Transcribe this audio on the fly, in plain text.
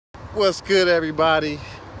What's good, everybody?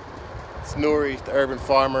 It's Nuri, the urban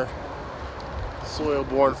farmer,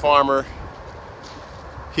 soil-born farmer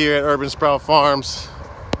here at Urban Sprout Farms.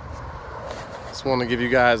 Just want to give you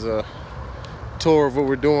guys a tour of what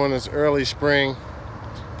we're doing this early spring.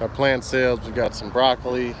 Our plant sales, we got some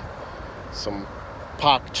broccoli, some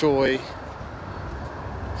pak choi,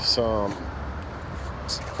 some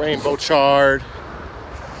rainbow chard,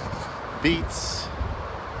 beets,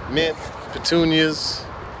 mint, petunias,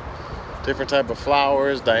 different type of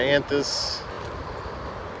flowers, dianthus,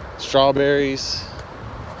 strawberries,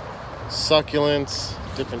 succulents,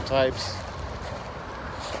 different types,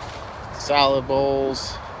 salad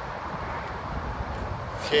bowls,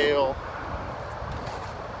 kale,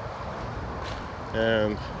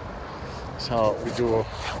 and that's how we do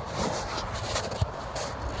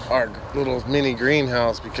our little mini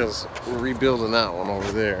greenhouse, because we're rebuilding that one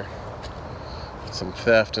over there. Some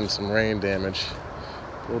theft and some rain damage.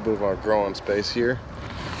 A little bit of our growing space here,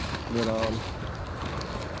 but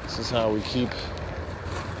this is how we keep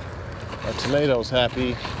our tomatoes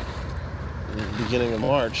happy in the beginning of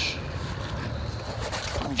March.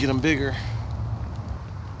 Get them bigger,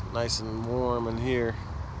 nice and warm in here.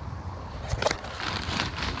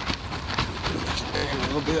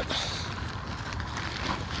 A little bit.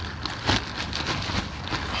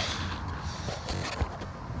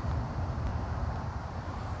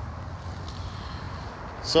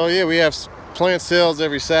 So yeah, we have plant sales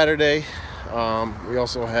every Saturday. We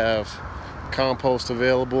also have compost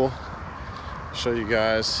available. I'll show you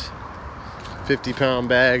guys 50-pound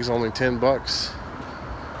bags, only 10 bucks.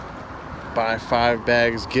 Buy 5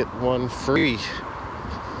 bags, get 1 free.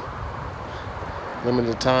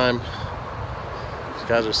 Limited time. If you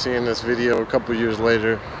guys are seeing this video a couple years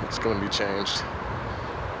later, it's going to be changed,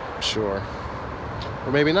 I'm sure.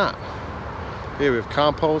 Or maybe not. Here we have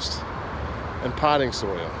compost and potting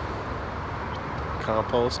soil.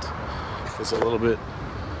 Compost is a little bit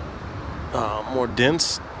more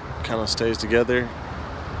dense, kind of stays together.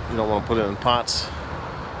 You don't want to put it in pots,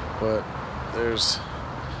 but there's,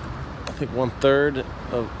 I think, 1/3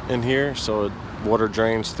 in here, so water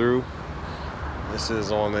drains through. This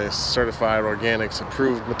is on the Certified Organics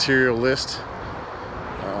Approved Material list.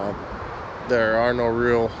 There are no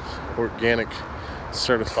real organic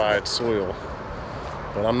certified soil,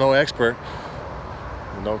 but I'm no expert.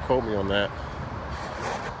 Don't quote me on that,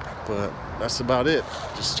 but that's about it.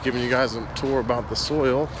 Just giving you guys a tour about the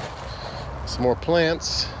soil. Some more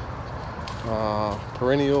plants,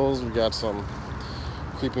 perennials. We got some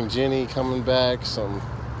creeping Jenny coming back, some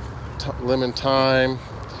lemon thyme,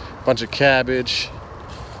 a bunch of cabbage,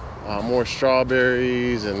 more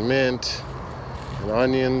strawberries and mint and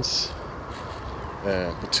onions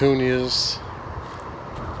and petunias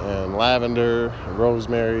and lavender and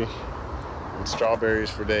rosemary and strawberries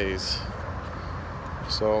for days.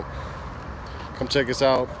 So come check us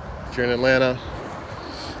out if you're in Atlanta.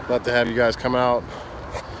 Love to have you guys come out,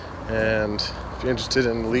 and if you're interested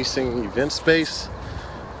in leasing event space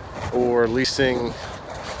or leasing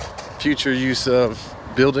future use of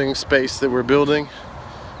building space that we're building,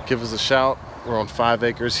 give us a shout. We're on 5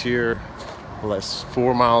 acres here. Well, that's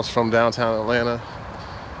 4 miles from downtown Atlanta,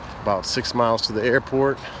 about 6 miles to the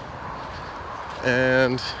airport.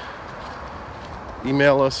 And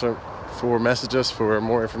email us or message us for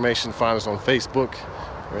more information. Find us on Facebook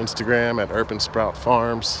or Instagram at Urban Sprout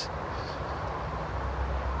Farms.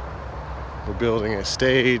 We're building a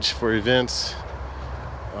stage for events.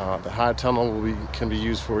 The high tunnel can be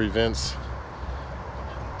used for events,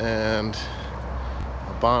 and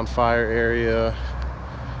a bonfire area.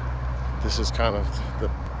 This is kind of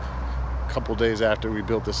the couple days after we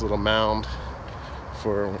built this little mound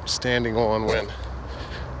for standing on when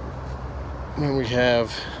we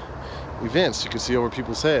have events. You can see over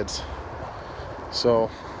people's heads.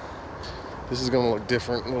 So this is going to look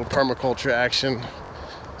different, a little permaculture action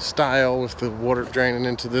style with the water draining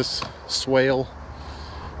into this swale.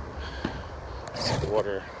 See the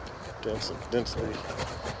water densely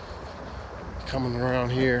coming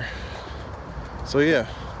around here. So yeah,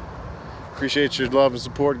 appreciate your love and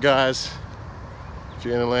support, guys. If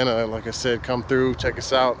you're in Atlanta, like I said, come through, check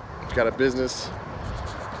us out. If you've got a business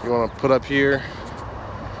you want to put up here,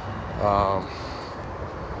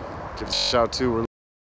 give us a shout to.